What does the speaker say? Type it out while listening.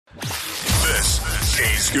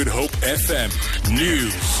Good Hope FM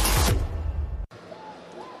News.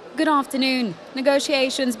 Good afternoon.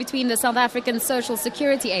 Negotiations between the South African Social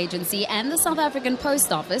Security Agency and the South African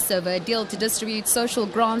Post Office over a deal to distribute social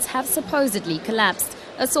grants have supposedly collapsed.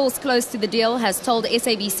 A source close to the deal has told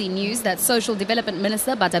SABC News that Social Development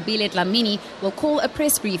Minister Bathabile Dlamini will call a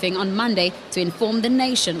press briefing on Monday to inform the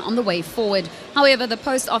nation on the way forward. However, the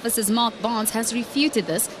Post Office's Mark Barnes has refuted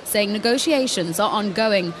this, saying negotiations are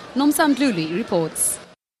ongoing. Nomsam Dluli reports.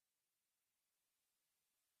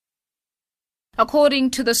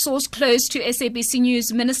 According to the source close to SABC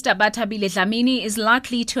News, Minister Bathabile Dlamini is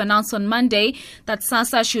likely to announce on Monday that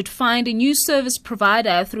SASSA should find a new service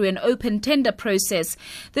provider through an open tender process.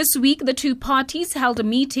 This week, the two parties held a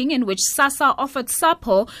meeting in which SASSA offered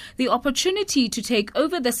SAPO the opportunity to take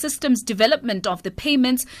over the system's development of the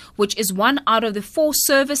payments, which is one out of the 4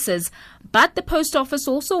 services. But the Post Office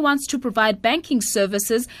also wants to provide banking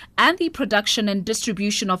services and the production and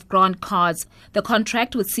distribution of grant cards. The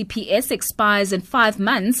contract with CPS expires in 5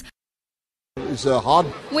 months. It's hard.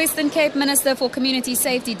 Western Cape Minister for Community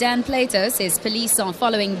Safety Dan Plato says police are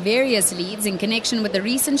following various leads in connection with the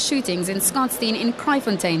recent shootings in Scottsdene in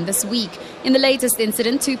Kraaifontein this week. In the latest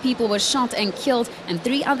incident, 2 people were shot and killed and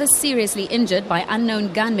 3 others seriously injured by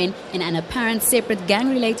unknown gunmen in an apparent separate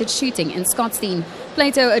gang-related shooting in Scottsdene.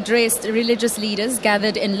 Plato addressed religious leaders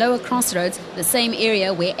gathered in Lower Crossroads, the same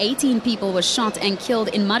area where 18 people were shot and killed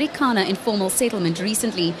in Marikana informal settlement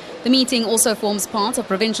recently. The meeting also forms part of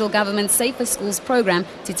provincial government's Safer Schools program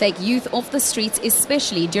to take youth off the streets,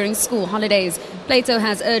 especially during school holidays. Plato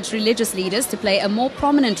has urged religious leaders to play a more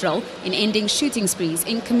prominent role in ending shooting sprees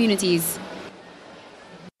in communities.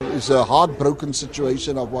 It's a heartbroken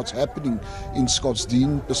situation of what's happening in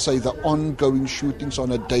Scottsdene, to say the ongoing shootings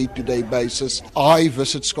on a day-to-day basis. I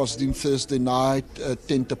visit Scottsdene Thursday night,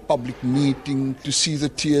 attend a public meeting to see the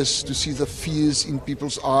tears, to see the fears in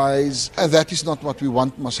people's eyes. And that is not what we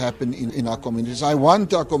want must happen in our communities. I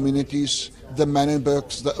want our communities, the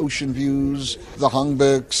Manenbergs, the Ocean Views, the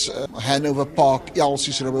Hangbergs, Hanover Park,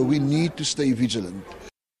 Elsie's River, we need to stay vigilant.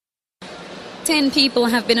 10 people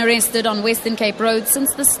have been arrested on Western Cape Road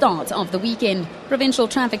since the start of the weekend. Provincial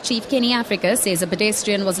Traffic Chief Kenny Africa says a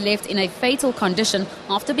pedestrian was left in a fatal condition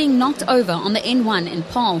after being knocked over on the N1 in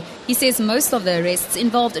Paarl. He says most of the arrests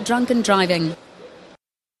involved drunken driving.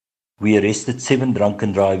 We arrested 7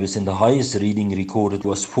 drunken drivers, and the highest reading recorded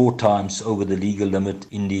was 4 times over the legal limit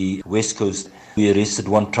in the West Coast. We arrested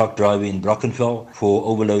 1 truck driver in Brackenfell for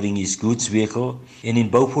overloading his goods vehicle. And in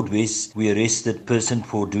Beaufort West, we arrested a person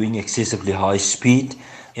for doing excessively high speed,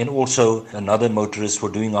 and also another motorist for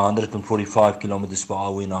doing 145 kilometers per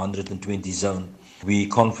hour in a 120 zone. We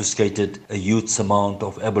confiscated a huge amount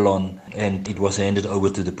of abalone, and it was handed over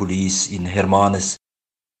to the police in Hermanus.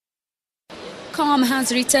 Calm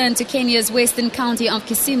has returned to Kenya's western county of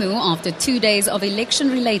Kisumu after 2 days of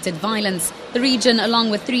election-related violence. The region, along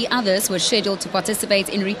with 3 others, were scheduled to participate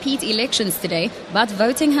in repeat elections today, but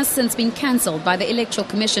voting has since been cancelled by the Electoral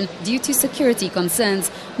Commission due to security concerns.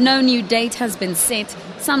 No new date has been set.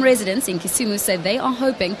 Some residents in Kisumu said they are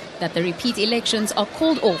hoping that the repeat elections are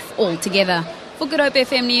called off altogether. For Good Hope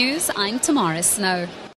FM News, I'm Tamara Snow.